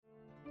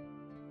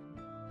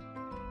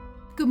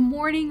Good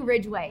morning,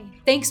 Ridgeway.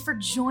 Thanks for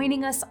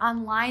joining us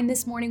online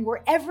this morning.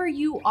 Wherever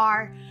you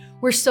are,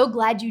 we're so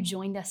glad you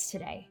joined us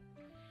today.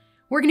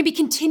 We're going to be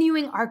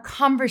continuing our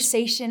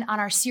conversation on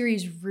our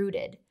series,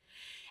 Rooted.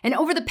 And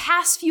over the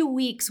past few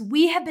weeks,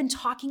 we have been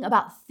talking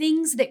about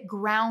things that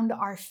ground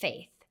our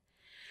faith.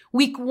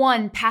 Week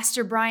 1,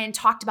 Pastor Brian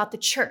talked about the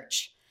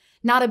church,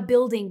 not a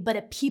building, but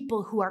a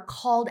people who are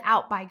called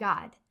out by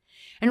God.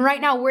 And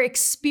right now, we're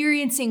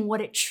experiencing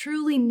what it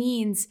truly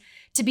means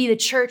to be the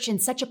church in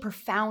such a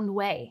profound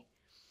way.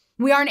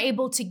 We aren't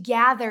able to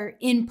gather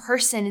in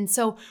person, and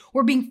so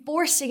we're being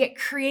forced to get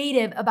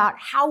creative about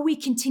how we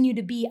continue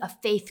to be a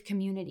faith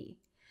community.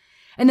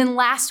 And then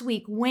last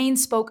week, Wayne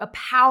spoke a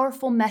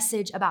powerful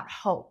message about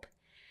hope,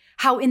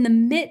 how in the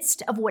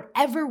midst of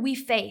whatever we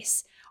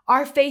face,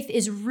 our faith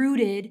is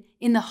rooted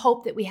in the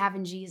hope that we have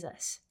in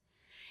Jesus.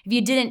 If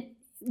you didn't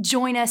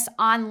join us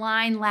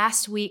online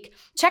last week,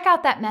 check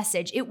out that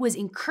message. It was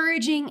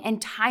encouraging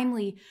and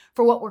timely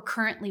for what we're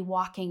currently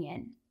walking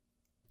in.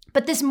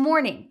 But this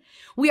morning,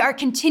 we are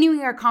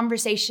continuing our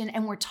conversation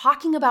and we're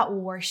talking about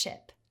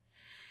worship.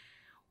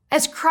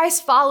 As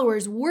Christ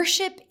followers,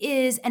 worship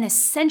is an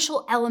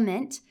essential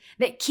element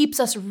that keeps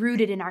us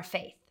rooted in our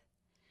faith.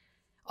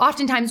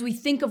 Oftentimes, we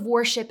think of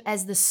worship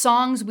as the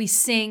songs we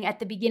sing at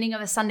the beginning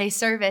of a Sunday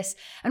service.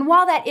 And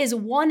while that is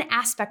one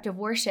aspect of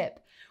worship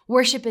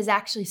is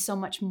actually so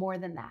much more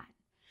than that.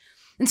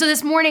 And so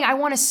this morning, I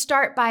want to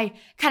start by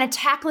kind of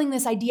tackling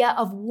this idea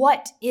of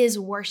what is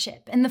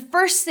worship. And the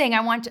first thing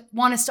I want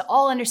us to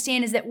all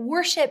understand is that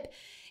worship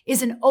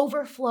is an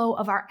overflow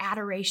of our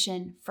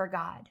adoration for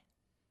God.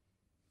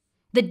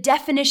 The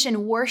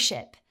definition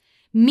worship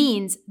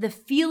means the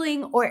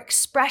feeling or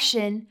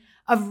expression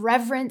of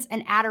reverence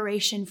and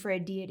adoration for a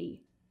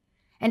deity.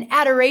 And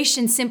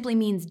adoration simply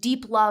means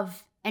deep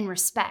love and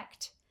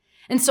respect.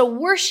 And so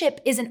worship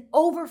is an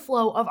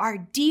overflow of our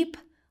deep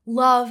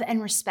love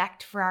and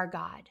respect for our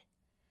God.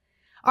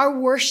 Our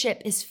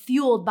worship is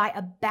fueled by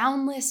a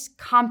boundless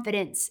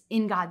confidence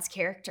in God's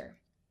character.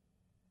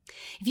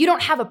 If you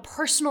don't have a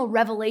personal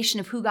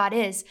revelation of who God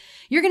is,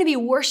 you're going to be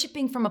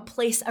worshiping from a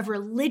place of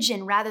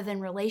religion rather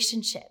than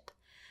relationship.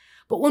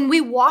 But when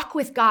we walk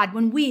with God,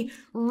 when we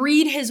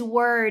read His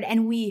word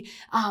and we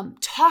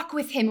talk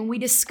with Him and we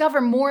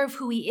discover more of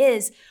who He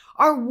is,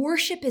 our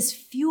worship is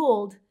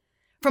fueled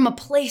from a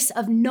place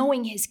of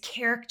knowing His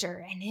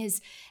character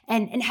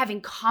and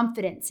having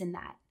confidence in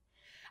that.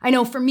 I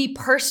know for me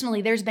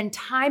personally, there's been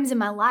times in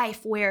my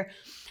life where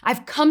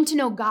I've come to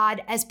know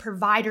God as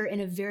provider in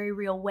a very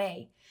real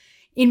way.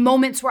 In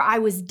moments where I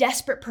was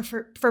desperate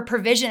for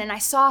provision and I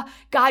saw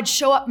God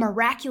show up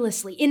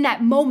miraculously. In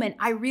that moment,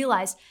 I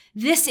realized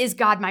this is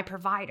God, my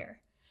provider.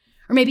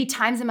 Or maybe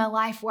times in my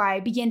life where I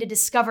began to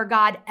discover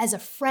God as a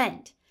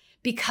friend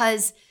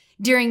because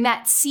during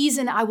that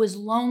season, I was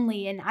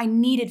lonely and I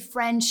needed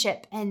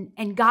friendship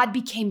and God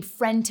became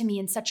friend to me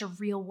in such a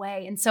real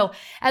way. And so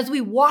as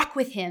we walk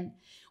with Him,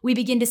 we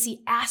begin to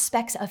see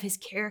aspects of His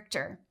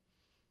character.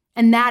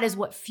 And that is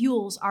what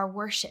fuels our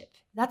worship.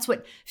 That's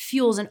what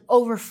fuels an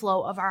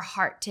overflow of our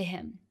heart to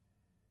Him.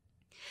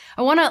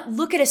 I want to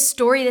look at a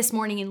story this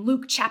morning in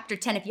Luke chapter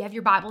 10. If you have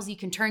your Bibles, you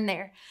can turn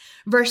there.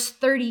 Verse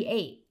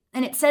 38.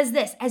 And it says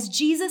this, as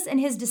Jesus and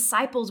His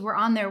disciples were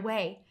on their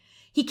way,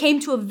 He came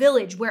to a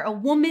village where a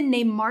woman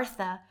named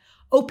Martha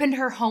opened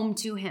her home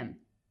to Him.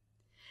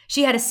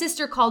 She had a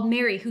sister called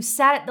Mary who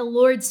sat at the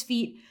Lord's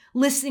feet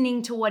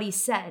listening to what He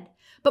said.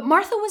 But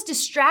Martha was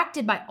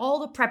distracted by all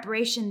the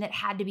preparation that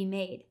had to be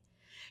made.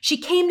 She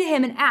came to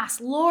Him and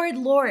asked, Lord,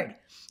 Lord,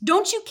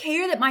 don't you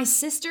care that my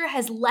sister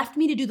has left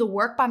me to do the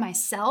work by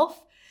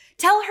myself?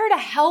 Tell her to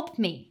help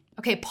me.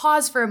 Okay,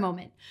 pause for a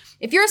moment.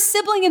 If you're a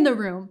sibling in the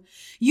room,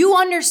 you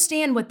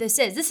understand what this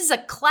is. This is a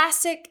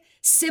classic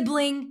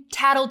sibling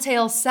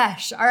tattletale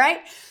sesh, all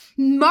right?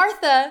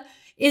 Martha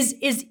is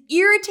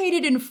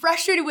irritated and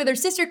frustrated with her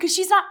sister because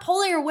she's not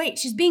pulling her weight.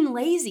 She's being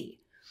lazy.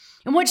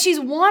 And what she's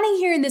wanting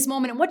here in this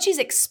moment and what she's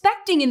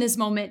expecting in this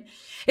moment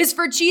is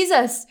for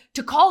Jesus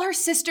to call her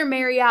sister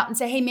Mary out and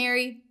say, hey,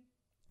 Mary,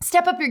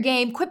 step up your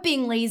game, quit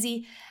being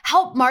lazy,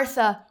 help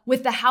Martha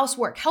with the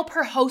housework, help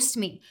her host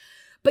me.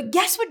 But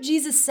guess what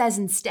Jesus says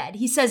instead?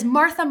 He says,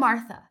 Martha,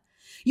 Martha,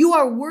 you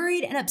are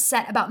worried and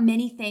upset about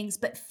many things,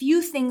 but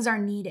few things are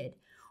needed,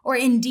 or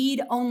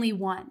indeed only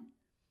one.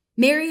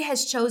 Mary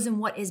has chosen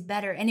what is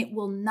better, and it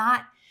will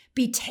not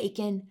be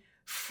taken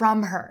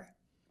from her.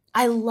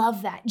 I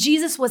love that.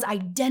 Jesus was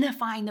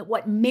identifying that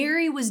what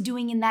Mary was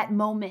doing in that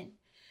moment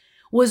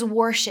was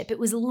worship. It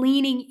was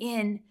leaning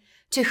in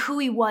to who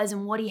He was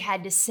and what He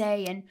had to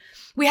say. And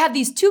we have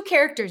these two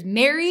characters,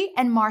 Mary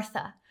and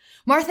Martha.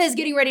 Martha is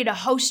getting ready to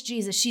host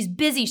Jesus. She's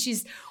busy.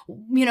 She's,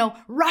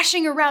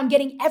 rushing around,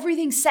 getting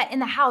everything set in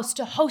the house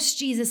to host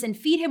Jesus and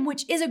feed Him,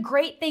 which is a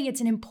great thing.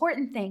 It's an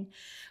important thing.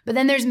 But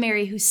then there's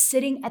Mary who's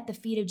sitting at the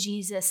feet of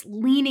Jesus,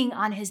 leaning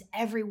on His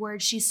every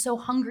word. She's so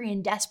hungry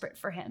and desperate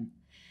for Him.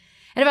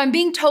 And if I'm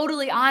being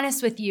totally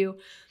honest with you,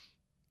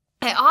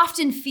 I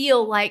often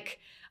feel like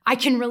I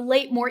can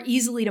relate more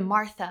easily to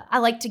Martha. I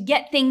like to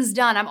get things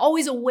done. I'm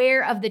always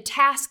aware of the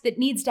task that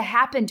needs to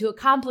happen to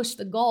accomplish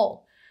the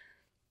goal.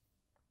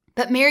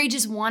 But Mary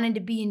just wanted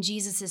to be in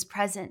Jesus'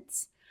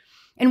 presence.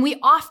 And we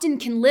often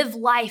can live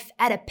life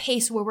at a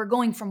pace where we're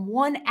going from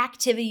one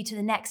activity to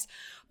the next,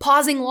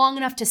 pausing long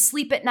enough to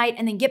sleep at night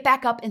and then get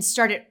back up and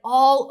start it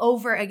all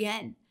over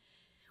again.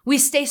 We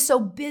stay so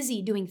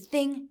busy doing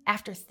thing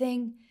after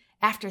thing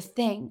after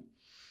thing.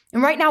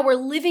 And right now we're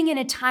living in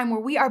a time where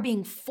we are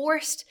being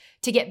forced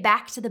to get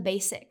back to the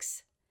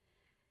basics.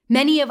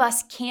 Many of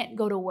us can't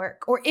go to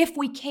work, or if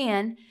we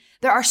can,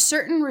 there are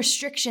certain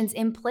restrictions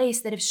in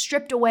place that have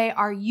stripped away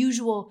our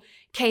usual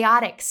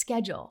chaotic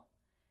schedule.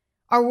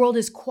 Our world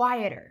is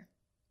quieter,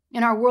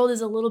 and our world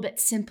is a little bit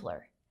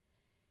simpler.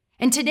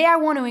 And today I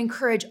want to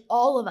encourage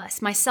all of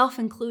us, myself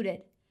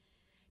included,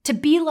 to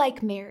be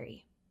like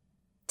Mary,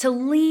 to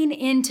lean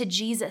into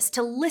Jesus,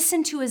 to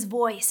listen to his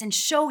voice and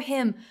show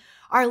him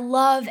our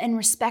love and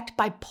respect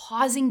by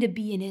pausing to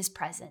be in his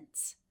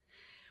presence.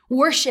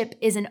 Worship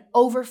is an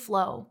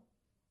overflow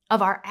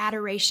of our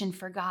adoration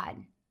for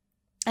God.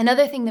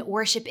 Another thing that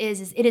worship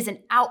is it is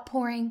an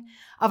outpouring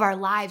of our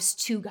lives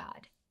to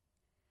God.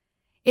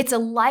 It's a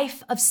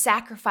life of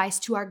sacrifice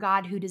to our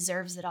God who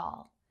deserves it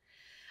all.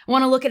 I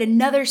want to look at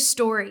another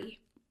story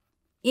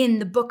in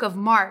the book of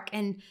Mark,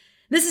 and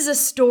this is a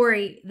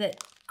story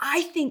that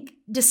I think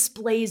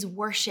displays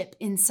worship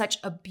in such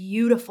a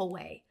beautiful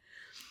way.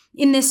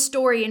 In this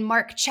story in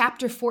Mark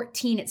chapter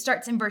 14, it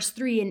starts in verse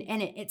 3,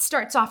 and it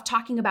starts off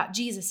talking about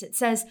Jesus. It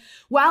says,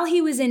 while he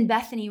was in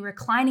Bethany,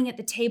 reclining at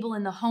the table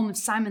in the home of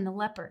Simon the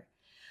leper,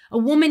 a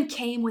woman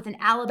came with an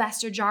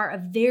alabaster jar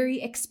of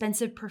very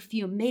expensive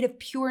perfume made of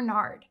pure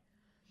nard.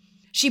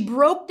 She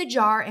broke the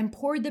jar and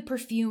poured the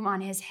perfume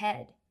on his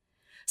head.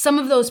 Some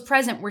of those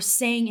present were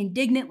saying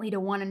indignantly to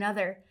one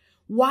another,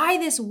 why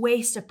this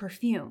waste of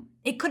perfume?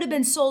 It could have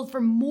been sold for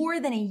more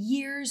than a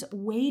year's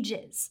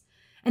wages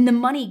and the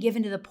money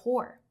given to the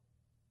poor.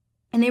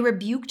 And they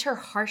rebuked her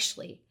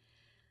harshly.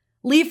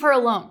 Leave her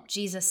alone,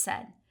 Jesus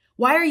said.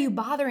 Why are you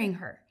bothering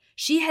her?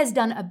 She has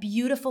done a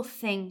beautiful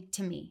thing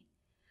to me.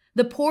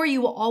 The poor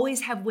you will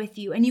always have with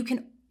you, and you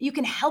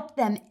can help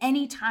them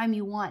anytime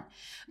you want,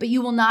 but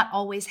you will not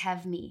always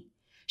have me.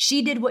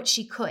 She did what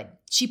she could.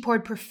 She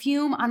poured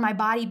perfume on my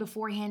body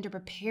beforehand to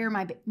prepare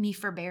me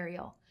for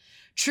burial.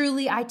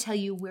 Truly, I tell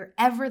you,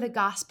 wherever the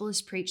gospel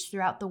is preached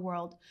throughout the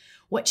world,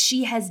 what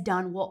she has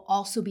done will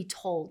also be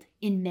told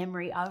in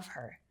memory of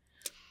her.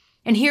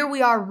 And here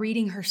we are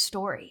reading her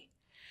story.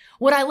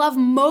 What I love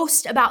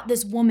most about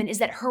this woman is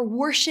that her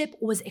worship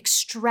was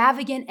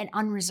extravagant and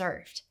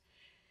unreserved.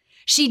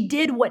 She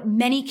did what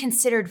many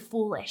considered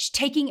foolish,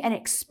 taking an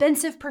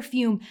expensive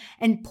perfume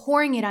and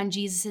pouring it on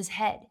Jesus'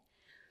 head.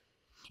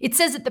 It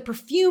says that the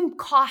perfume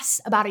costs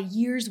about a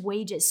year's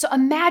wages. So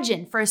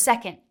imagine for a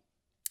second,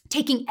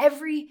 taking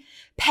every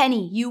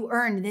penny you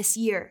earned this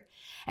year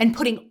and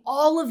putting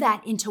all of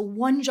that into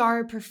one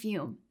jar of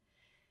perfume.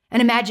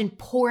 And imagine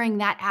pouring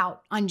that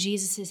out on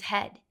Jesus'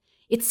 head.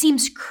 It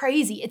seems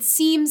crazy. It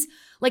seems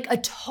like a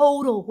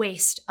total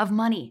waste of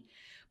money.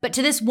 But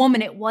to this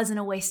woman, it wasn't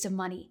a waste of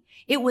money.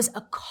 It was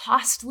a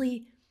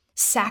costly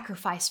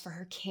sacrifice for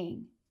her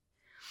king.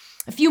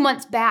 A few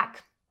months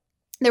back,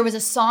 there was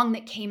a song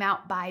that came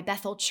out by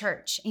Bethel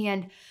Church,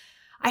 and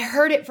I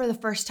heard it for the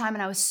first time,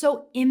 and I was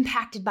so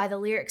impacted by the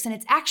lyrics, and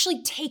it's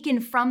actually taken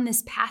from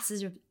this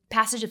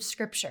passage of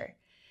scripture.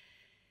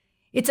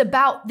 It's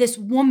about this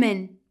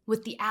woman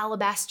with the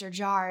alabaster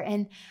jar,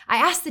 and I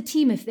asked the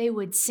team if they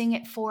would sing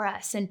it for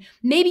us, and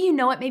maybe you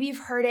know it, maybe you've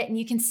heard it, and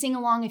you can sing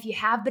along if you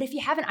have, but if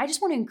you haven't, I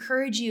just want to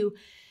encourage you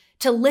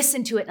to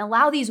listen to it and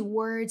allow these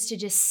words to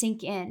just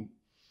sink in.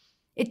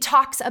 It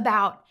talks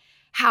about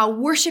how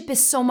worship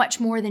is so much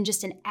more than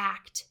just an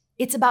act.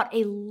 It's about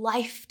a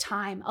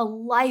lifetime, a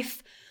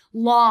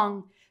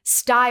lifelong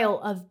style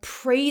of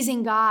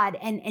praising God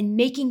and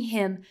making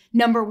him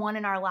number one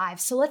in our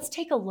lives. So let's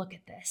take a look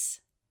at this.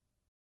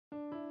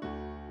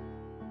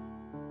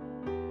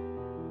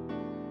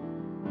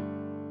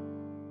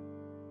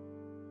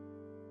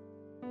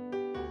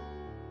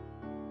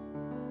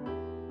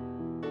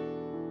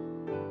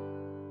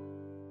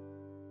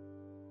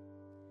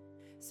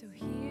 So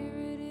here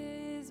it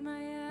is,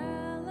 my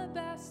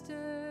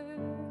alabaster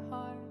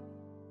heart.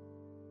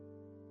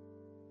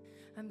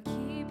 I'm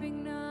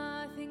keeping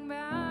nothing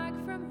back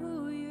from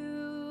who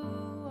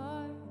you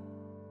are.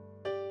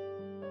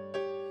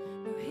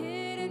 No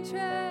hidden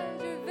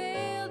treasure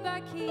veiled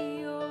by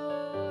key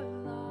or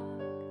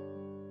lock.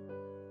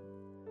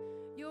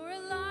 You're a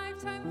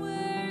lifetime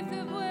worth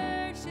of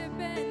worship,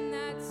 and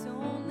that's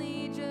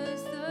only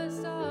just the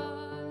start.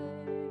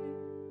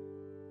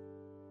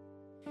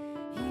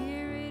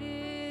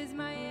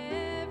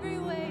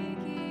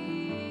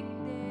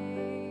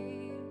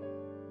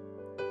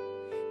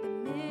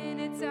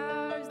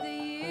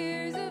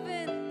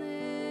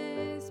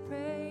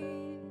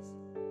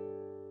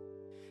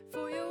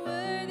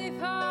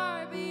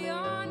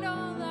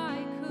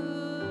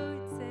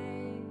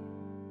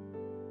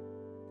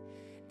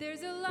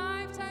 There's a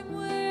lifetime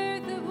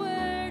worth of worship.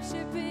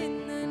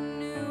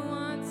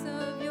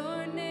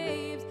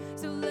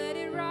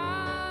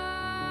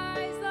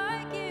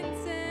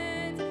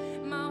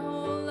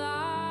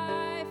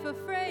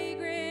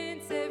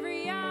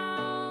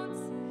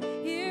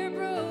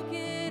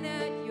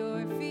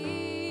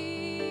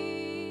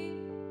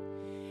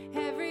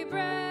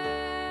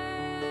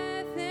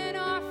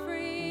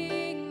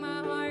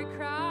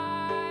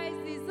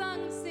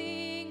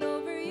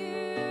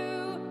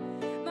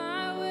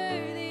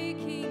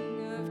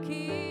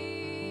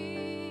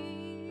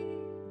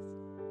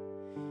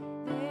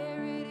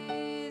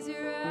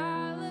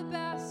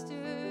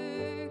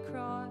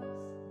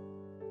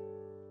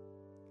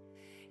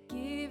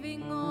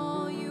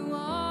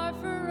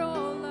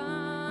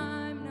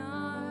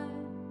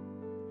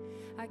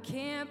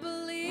 can't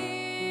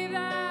believe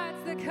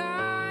that's the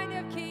kind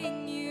of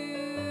king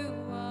you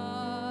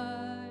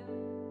are.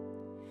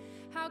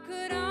 How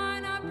could I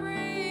not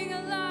bring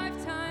a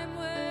lifetime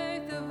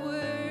worth of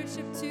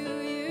worship to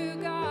you,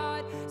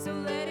 God? So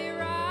let it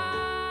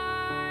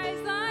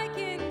rise like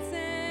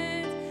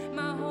incense,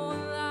 my whole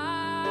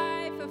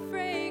life a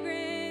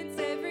fragrance,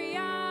 every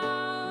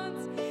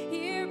ounce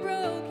here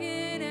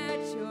broken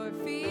at your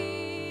feet.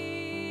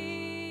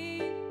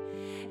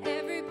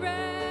 Every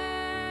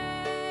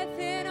breath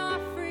an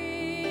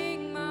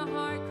offering, my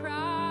heart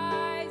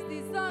cries,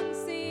 these lungs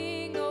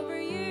sing over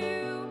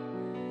you,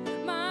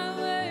 my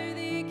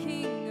worthy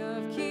King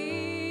of Kings.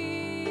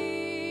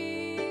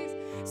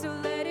 So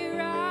let it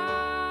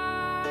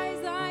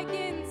rise like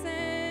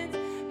incense,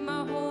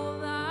 my whole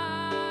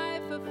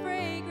life a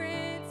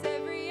fragrance,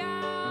 every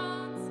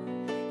ounce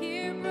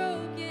here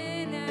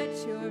broken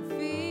at your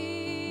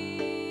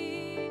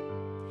feet.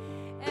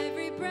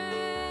 Every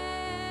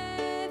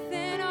breath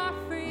an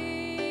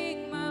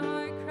offering, my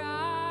heart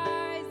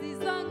cries, these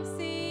lungs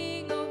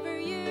sing over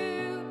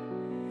you,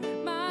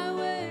 my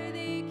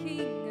worthy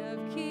King of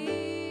Kings.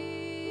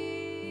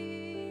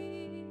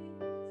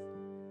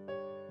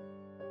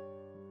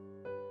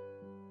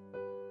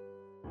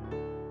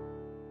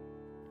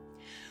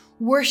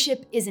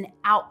 Worship is an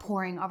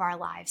outpouring of our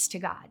lives to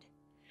God.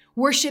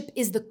 Worship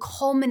is the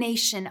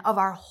culmination of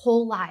our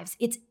whole lives.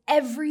 It's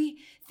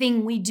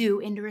everything we do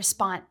in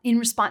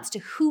response to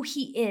who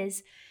He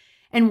is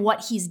and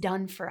what He's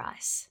done for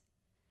us.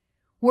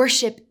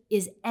 Worship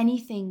is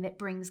anything that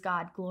brings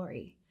God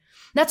glory.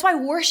 That's why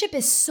worship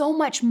is so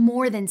much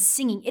more than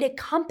singing. It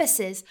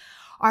encompasses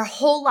our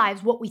whole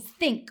lives, what we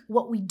think,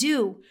 what we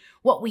do,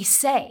 what we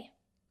say.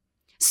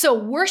 So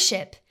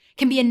worship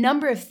can be a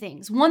number of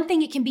things. One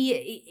thing it can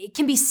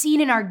be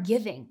seen in our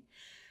giving.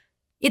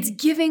 It's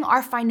giving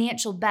our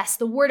financial best.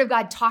 The Word of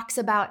God talks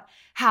about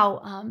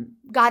how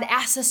God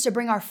asks us to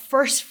bring our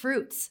first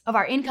fruits of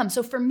our income.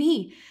 So for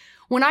me,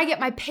 when I get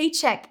my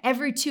paycheck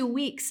every 2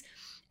 weeks,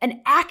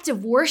 an act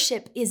of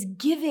worship is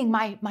giving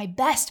my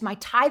best, my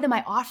tithe and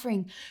my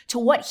offering to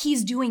what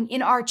He's doing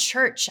in our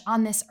church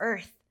on this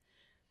earth.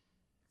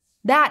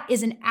 That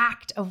is an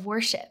act of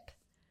worship.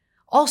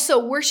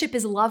 Also, worship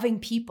is loving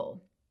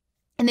people.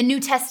 In the New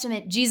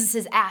Testament, Jesus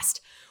is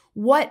asked,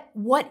 what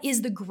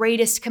is the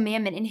greatest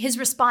commandment? And His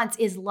response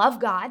is love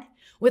God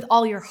with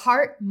all your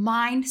heart,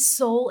 mind,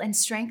 soul, and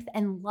strength,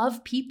 and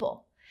love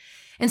people.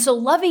 And so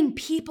loving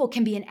people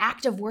can be an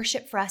act of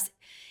worship for us.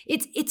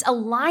 It's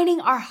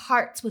aligning our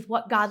hearts with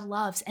what God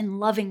loves and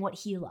loving what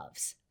He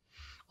loves.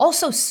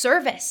 Also,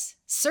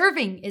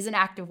 serving is an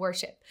act of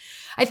worship.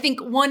 I think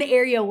one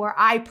area where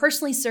I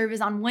personally serve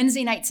is on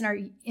Wednesday nights in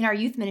our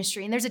youth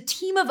ministry. And there's a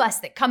team of us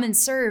that come and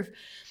serve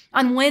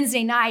on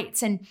Wednesday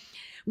nights. And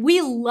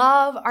we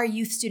love our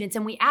youth students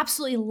and we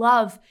absolutely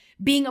love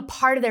being a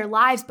part of their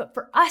lives. But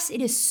for us,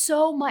 it is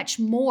so much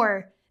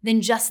more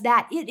than just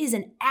that. It is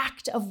an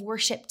act of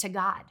worship to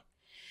God.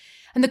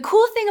 And the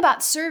cool thing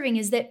about serving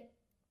is that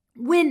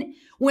when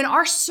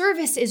our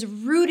service is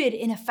rooted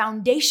in a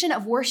foundation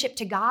of worship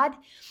to God,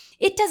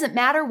 it doesn't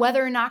matter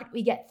whether or not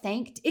we get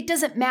thanked. It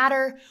doesn't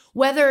matter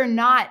whether or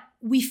not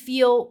we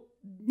feel,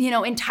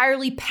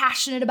 entirely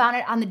passionate about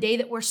it on the day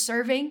that we're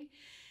serving.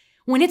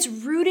 When it's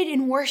rooted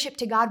in worship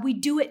to God, we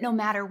do it no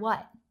matter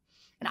what.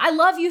 And I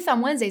love youth on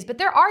Wednesdays, but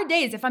there are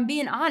days, if I'm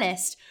being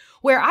honest,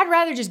 where I'd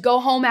rather just go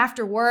home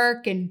after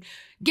work and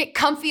get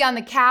comfy on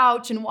the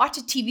couch and watch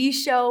a TV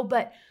show.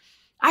 But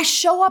I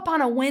show up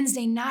on a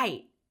Wednesday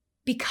night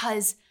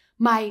because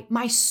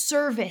my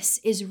service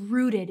is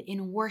rooted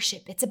in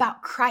worship. It's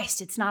about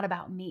Christ. It's not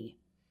about me.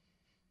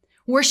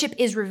 Worship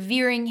is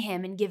revering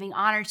Him and giving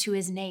honor to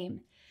His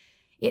name.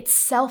 It's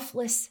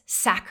selfless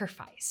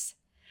sacrifice.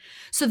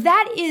 So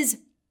that is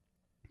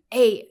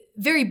a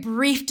very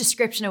brief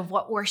description of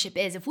what worship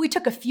is. If we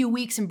took a few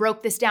weeks and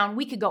broke this down,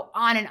 we could go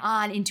on and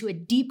on into a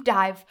deep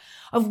dive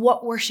of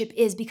what worship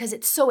is because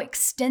it's so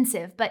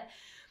extensive. But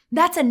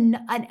that's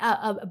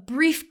a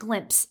brief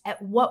glimpse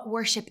at what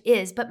worship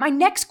is. But my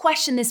next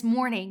question this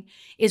morning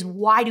is,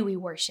 why do we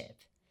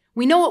worship?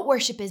 We know what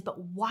worship is, but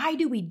why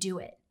do we do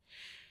it?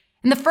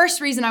 And the first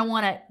reason I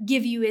want to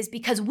give you is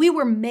because we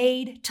were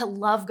made to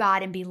love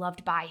God and be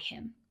loved by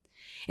Him.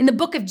 In the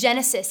book of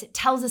Genesis, it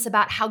tells us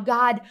about how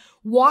God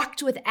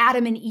walked with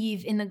Adam and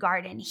Eve in the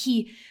garden.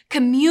 He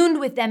communed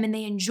with them and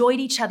they enjoyed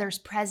each other's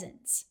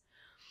presence.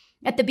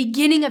 At the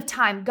beginning of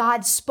time,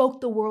 God spoke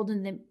the world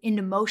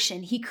into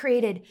motion. He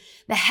created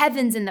the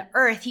heavens and the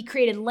earth. He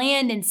created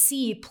land and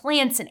sea,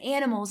 plants and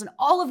animals, and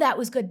all of that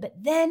was good.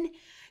 But then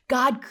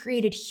God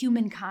created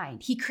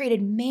humankind. He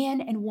created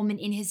man and woman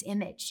in His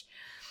image.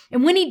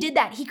 And when He did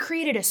that, He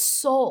created a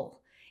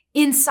soul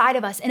inside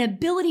of us, an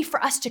ability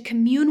for us to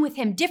commune with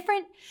Him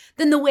different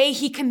than the way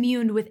He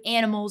communed with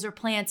animals or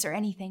plants or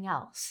anything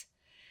else.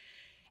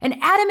 And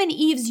Adam and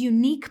Eve's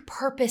unique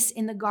purpose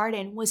in the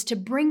garden was to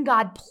bring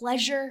God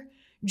pleasure,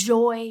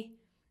 joy,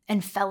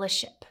 and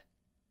fellowship,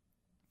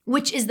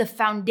 which is the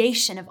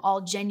foundation of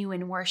all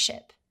genuine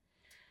worship.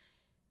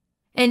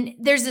 And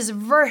there's this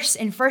verse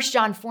in 1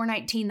 John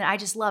 4:19 that I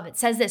just love. It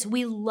says this,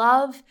 we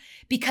love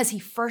because he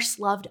first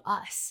loved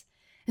us.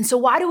 And so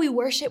why do we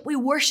worship? We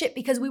worship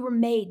because we were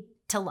made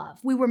to love.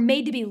 We were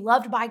made to be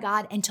loved by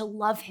God and to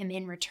love him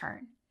in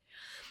return.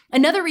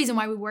 Another reason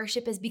why we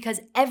worship is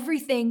because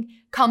everything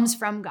comes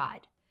from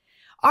God.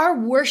 Our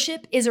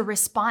worship is a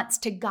response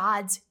to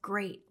God's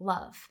great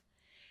love.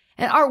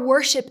 And our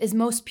worship is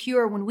most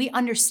pure when we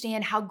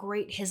understand how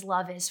great his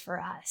love is for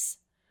us.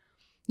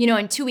 You know,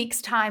 in 2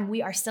 weeks' time,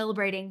 we are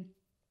celebrating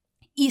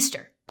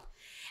Easter.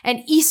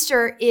 And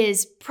Easter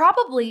is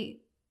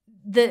probably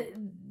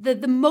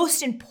the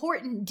most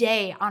important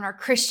day on our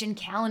Christian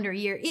calendar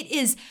year. It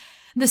is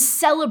the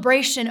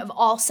celebration of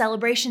all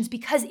celebrations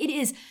because it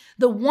is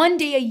the one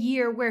day a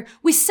year where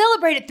we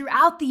celebrate it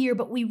throughout the year,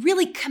 but we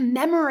really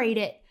commemorate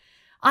it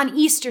on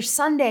Easter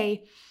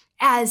Sunday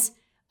as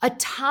a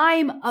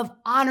time of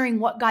honoring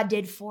what God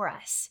did for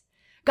us.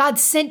 God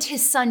sent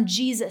his son,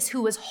 Jesus,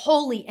 who was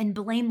holy and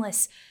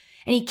blameless,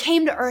 and he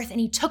came to earth and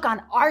he took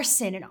on our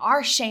sin and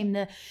our shame,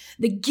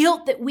 the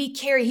guilt that we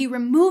carry. He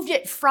removed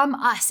it from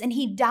us and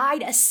he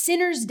died a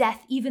sinner's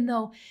death, even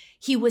though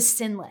he was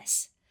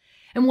sinless.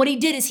 And what he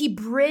did is he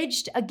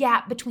bridged a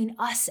gap between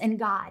us and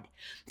God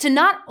to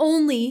not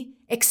only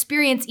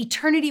experience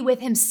eternity with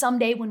him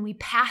someday when we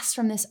pass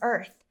from this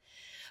earth,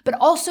 but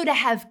also to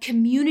have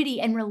community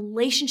and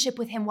relationship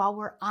with him while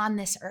we're on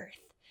this earth.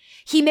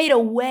 He made a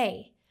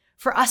way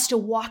for us to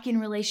walk in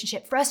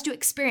relationship, for us to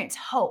experience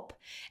hope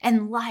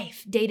and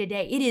life day to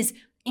day. It is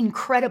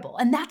incredible.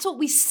 And that's what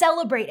we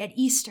celebrate at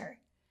Easter.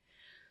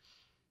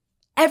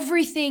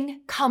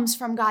 Everything comes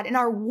from God, and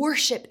our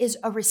worship is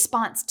a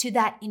response to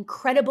that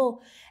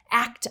incredible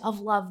act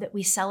of love that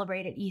we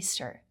celebrate at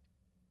Easter.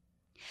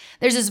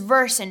 There's this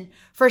verse in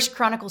 1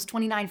 Chronicles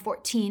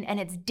 29:14, and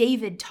it's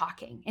David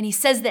talking. And he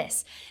says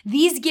this,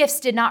 "These gifts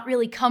did not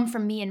really come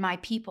from me and my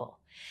people.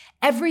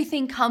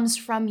 Everything comes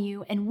from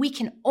you, and we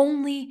can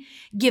only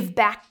give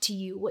back to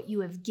you what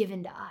you have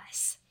given to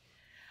us."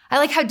 I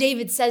like how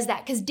David says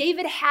that because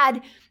David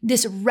had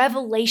this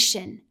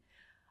revelation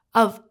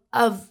of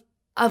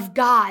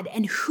God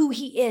and who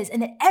he is,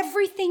 and that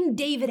everything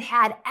David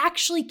had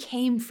actually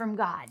came from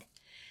God.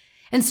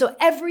 And so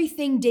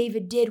everything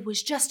David did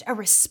was just a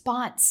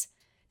response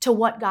to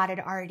what God had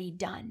already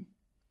done.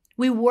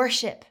 We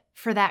worship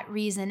for that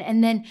reason.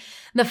 And then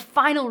the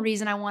final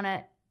reason I want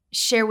to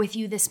share with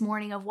you this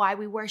morning of why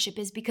we worship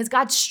is because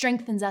God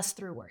strengthens us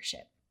through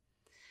worship.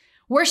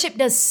 Worship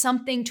does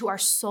something to our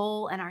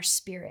soul and our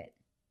spirit.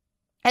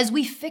 As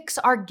we fix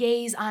our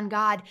gaze on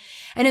God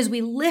and as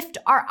we lift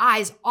our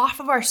eyes off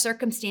of our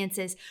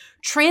circumstances,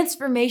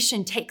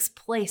 transformation takes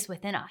place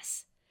within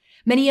us.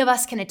 Many of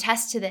us can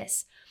attest to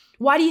this.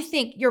 Why do you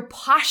think your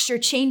posture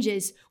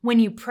changes when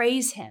you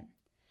praise him?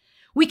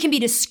 We can be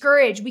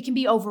discouraged, we can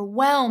be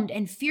overwhelmed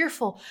and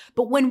fearful,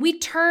 but when we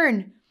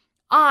turn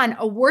on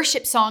a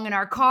worship song in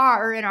our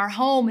car or in our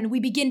home and we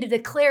begin to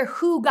declare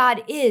who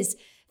God is,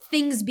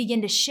 things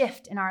begin to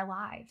shift in our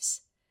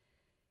lives.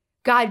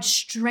 God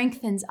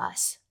strengthens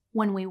us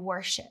when we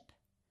worship.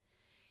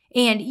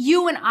 And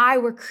you and I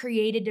were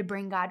created to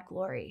bring God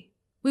glory.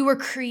 We were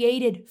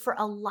created for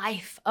a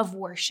life of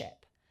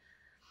worship.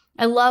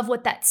 I love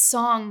what that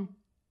song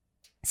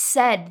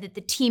said that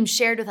the team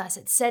shared with us.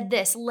 It said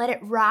this, "Let it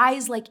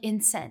rise like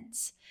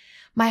incense,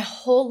 my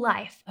whole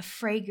life a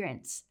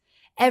fragrance,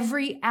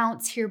 every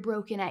ounce here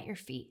broken at your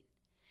feet.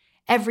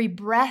 Every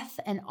breath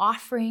an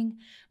offering,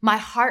 my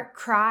heart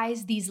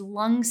cries, these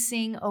lungs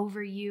sing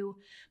over you,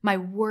 my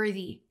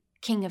worthy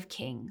King of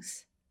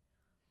Kings."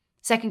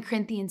 2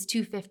 Corinthians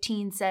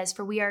 2:15 says,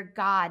 "For we are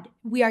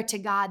to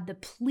God the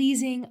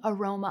pleasing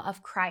aroma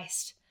of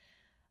Christ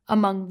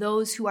among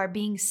those who are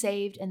being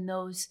saved and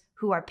those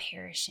who are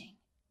perishing."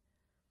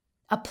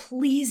 A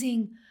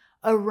pleasing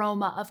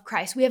aroma of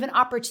Christ. We have an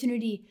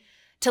opportunity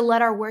to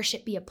let our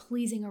worship be a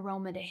pleasing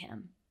aroma to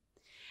him.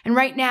 And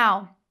right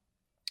now,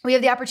 we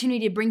have the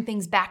opportunity to bring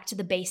things back to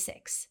the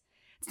basics.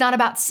 It's not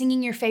about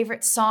singing your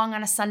favorite song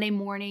on a Sunday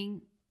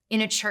morning in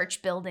a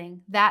church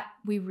building. That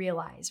we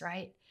realize,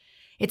 right?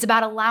 It's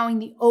about allowing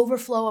the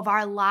overflow of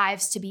our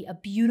lives to be a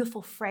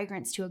beautiful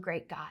fragrance to a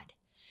great God.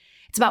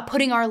 It's about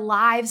putting our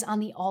lives on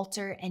the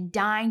altar and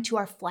dying to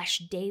our flesh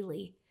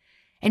daily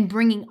and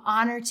bringing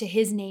honor to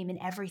his name in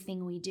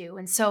everything we do.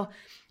 And so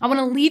I want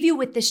to leave you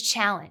with this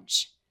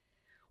challenge.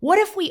 What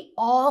if we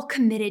all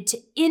committed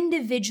to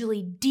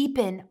individually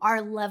deepen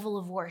our level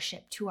of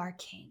worship to our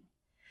King?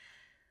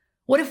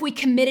 What if we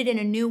committed in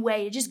a new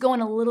way to just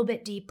going a little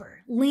bit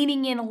deeper,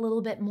 leaning in a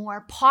little bit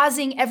more,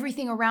 pausing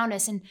everything around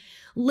us and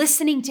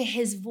listening to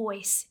his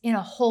voice in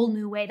a whole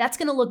new way? That's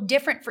going to look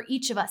different for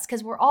each of us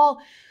because we're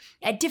all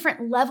at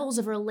different levels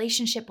of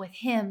relationship with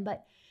him,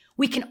 but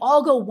we can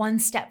all go one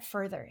step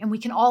further and we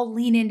can all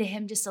lean into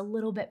him just a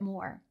little bit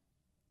more.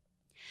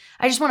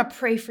 I just want to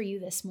pray for you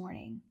this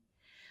morning.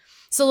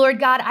 So Lord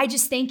God, I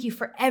just thank you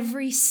for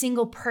every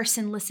single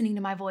person listening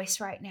to my voice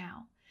right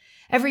now.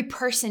 Every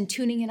person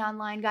tuning in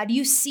online, God,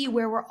 you see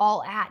where we're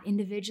all at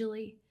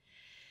individually.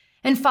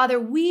 And Father,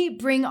 we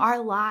bring our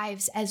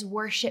lives as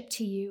worship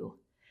to you,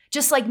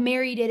 just like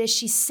Mary did as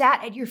she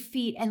sat at your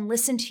feet and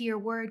listened to your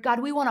word.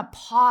 God, we want to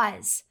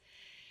pause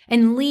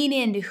and lean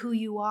into who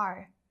you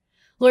are.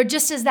 Lord,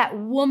 just as that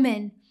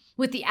woman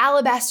with the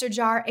alabaster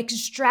jar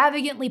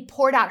extravagantly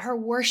poured out her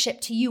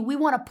worship to you, we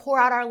want to pour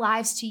out our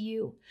lives to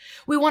you.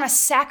 We want to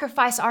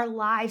sacrifice our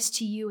lives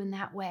to you in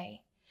that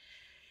way.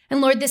 And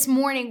Lord, this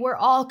morning, we're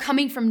all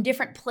coming from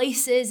different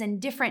places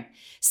and different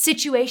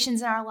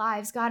situations in our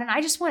lives, God. And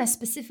I just want to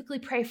specifically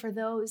pray for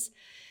those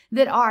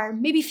that are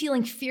maybe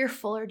feeling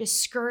fearful or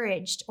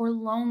discouraged or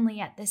lonely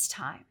at this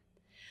time.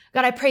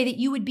 God, I pray that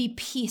you would be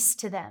peace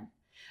to them.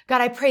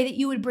 God, I pray that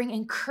you would bring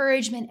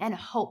encouragement and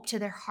hope to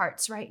their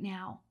hearts right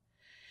now.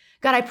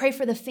 God, I pray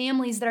for the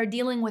families that are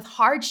dealing with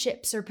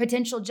hardships or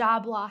potential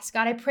job loss.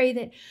 God, I pray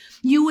that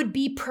you would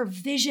be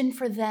provision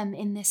for them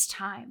in this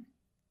time.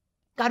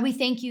 God, we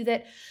thank you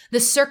that the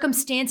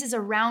circumstances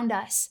around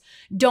us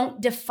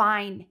don't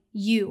define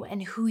you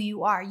and who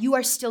you are. You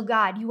are still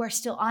God. You are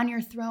still on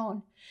your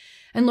throne.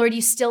 And Lord,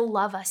 you still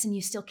love us and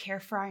you still care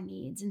for our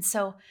needs. And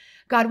so,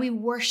 God, we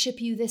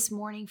worship you this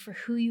morning for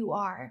who you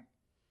are.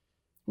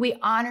 We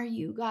honor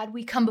you, God.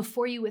 We come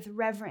before you with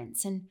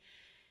reverence and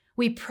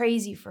we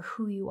praise you for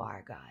who you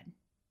are, God.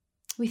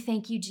 We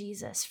thank you,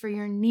 Jesus, for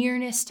your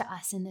nearness to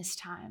us in this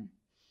time.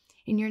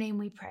 In your name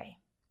we pray.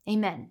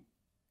 Amen.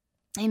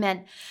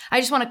 Amen. I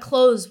just want to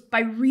close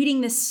by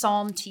reading this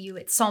psalm to you.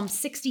 It's Psalm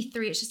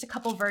 63. It's just a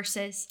couple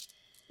verses.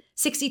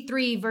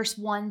 63 verse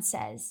 1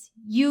 says,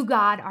 "You,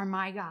 God, are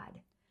my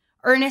God.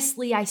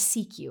 Earnestly I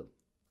seek you.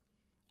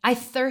 I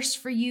thirst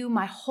for you.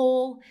 My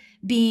whole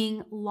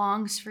being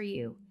longs for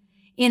you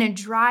in a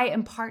dry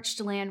and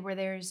parched land where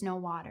there is no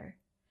water.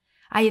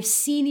 I have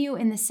seen you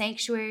in the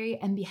sanctuary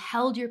and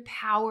beheld your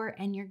power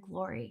and your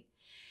glory.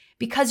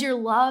 Because your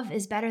love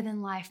is better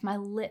than life, my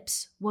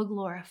lips will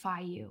glorify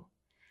you.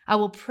 I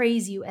will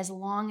praise you as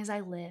long as I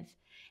live,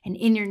 and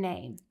in your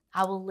name,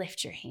 I will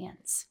lift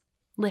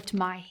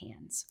my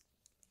hands.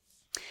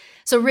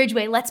 So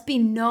Ridgeway, let's be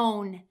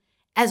known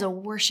as a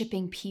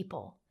worshiping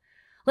people.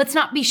 Let's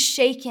not be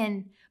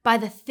shaken by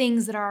the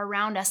things that are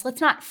around us.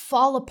 Let's not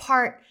fall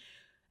apart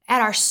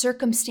at our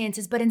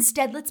circumstances, but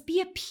instead, let's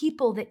be a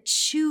people that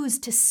choose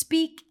to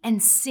speak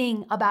and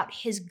sing about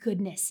his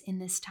goodness in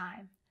this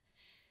time.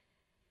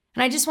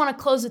 And I just want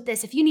to close with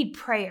this. If you need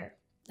prayer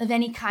of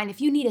any kind,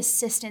 if you need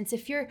assistance,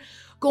 if you're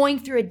going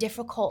through a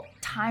difficult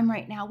time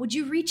right now, would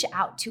you reach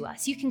out to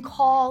us? You can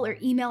call or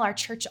email our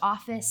church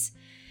office.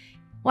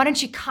 Why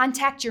don't you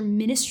contact your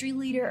ministry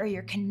leader or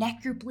your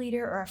connect group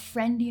leader or a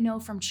friend you know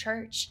from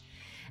church?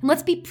 And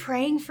let's be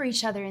praying for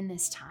each other in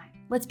this time.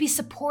 Let's be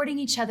supporting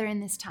each other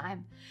in this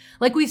time.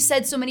 Like we've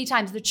said so many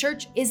times, the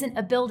church isn't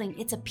a building,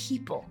 it's a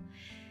people.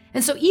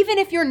 And so even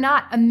if you're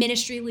not a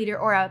ministry leader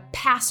or a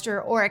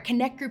pastor or a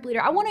connect group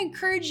leader, I want to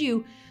encourage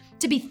you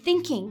to be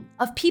thinking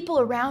of people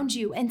around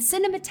you and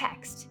send them a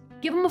text,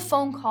 give them a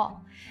phone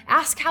call,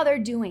 ask how they're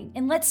doing.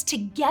 And let's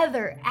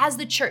together as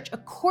the church, a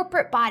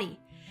corporate body,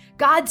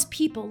 God's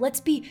people, let's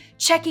be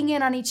checking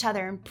in on each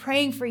other and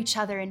praying for each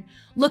other and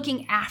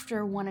looking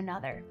after one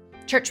another.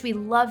 Church, we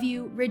love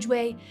you.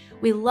 Ridgeway,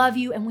 we love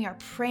you and we are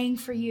praying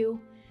for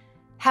you.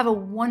 Have a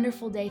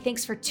wonderful day.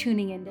 Thanks for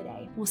tuning in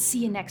today. We'll see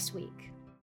you next week.